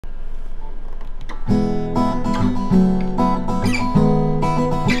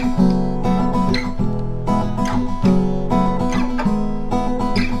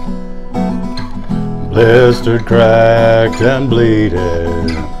blistered, cracked, and bleeding.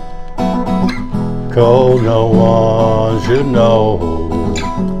 Cold, no one should know.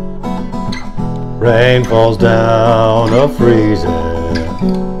 Rain falls down a freezing,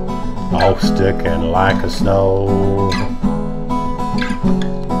 all sticking like a snow.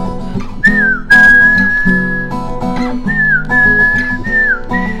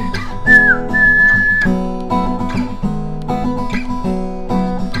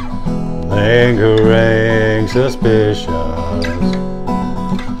 Lingering suspicions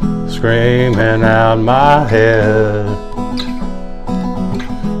screaming out my head,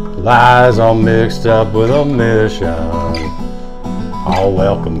 lies all mixed up with omission, all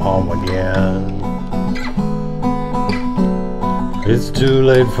welcome home again. It's too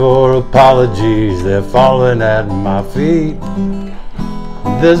late for apologies, they're falling at my feet.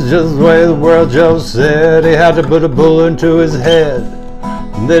 This is just the way the world. Joe said he had to put a bullet into his head.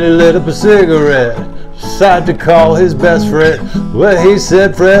 And then he lit up a cigarette, decided to call his best friend. Well, he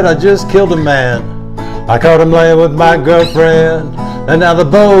said, "Fred, I just killed a man. I caught him laying with my girlfriend. And now they're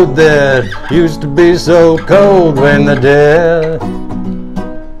both dead. Used to be so cold when they're dead."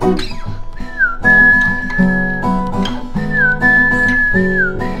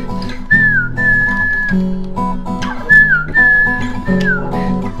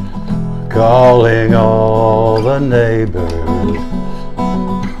 Calling all the neighbors,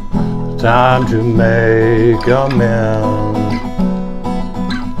 time to make amends.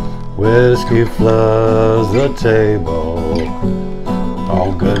 Whiskey floods the table,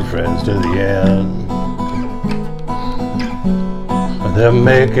 all good friends to the end. They're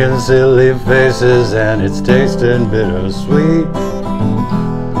making silly faces and it's tasting bittersweet.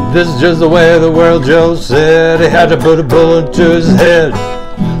 This is just the way of the world, Joe said. He had to put a bullet to his head.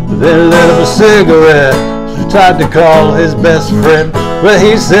 Then he lit up a cigarette, tried to call his best friend. Well,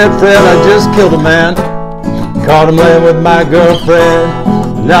 he said, "Fred, I just killed a man. Caught him laying with my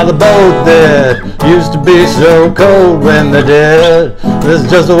girlfriend. Now they're both dead. Used to be so cold when they're dead." This is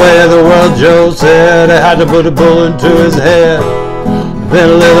just the way of the world, Joe said. I had to put a bullet into his head.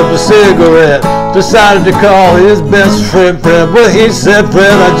 Then lit up a cigarette, decided to call his best friend. Well, he said,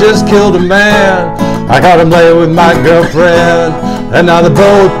 "Fred, I just killed a man. I caught him laying with my girlfriend. And now they're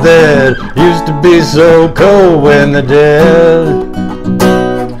both dead. Used to be so cold when they're dead."